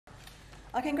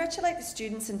I congratulate the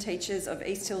students and teachers of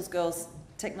East Hills Girls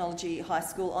Technology High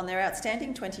School on their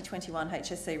outstanding 2021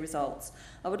 HSC results.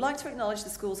 I would like to acknowledge the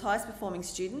school's highest performing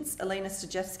students, Alina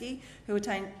Stajewski, who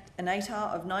attained an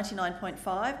ATAR of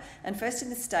 99.5 and first in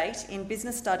the state in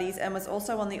business studies and was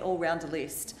also on the all-rounder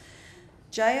list.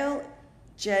 Jayalkshmi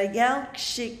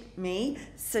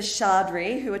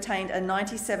Seshadri, who attained a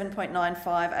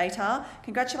 97.95 ATAR.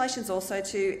 Congratulations also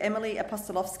to Emily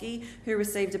Apostolovsky, who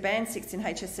received a Band 6 in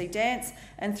HSC Dance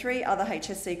and 3 other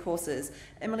HSC courses.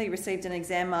 Emily received an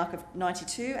exam mark of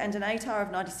 92 and an ATAR of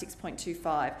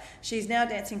 96.25. She is now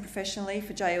dancing professionally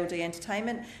for JLD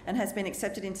Entertainment and has been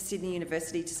accepted into Sydney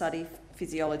University to study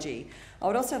physiology. I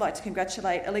would also like to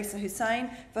congratulate Elisa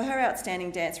Hussain for her outstanding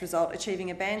dance result,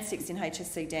 achieving a Band 6 in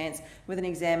HSC Dance with an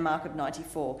exam mark of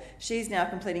 94. She is now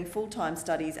completing full-time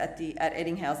studies at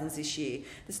Eddinghausen's this year.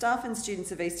 The staff and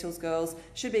students of East Hills Girls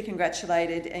should be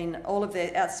congratulated in all of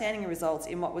their outstanding results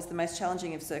in what was the most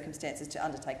challenging of circumstances to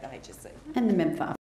undertake the HSC. And the member.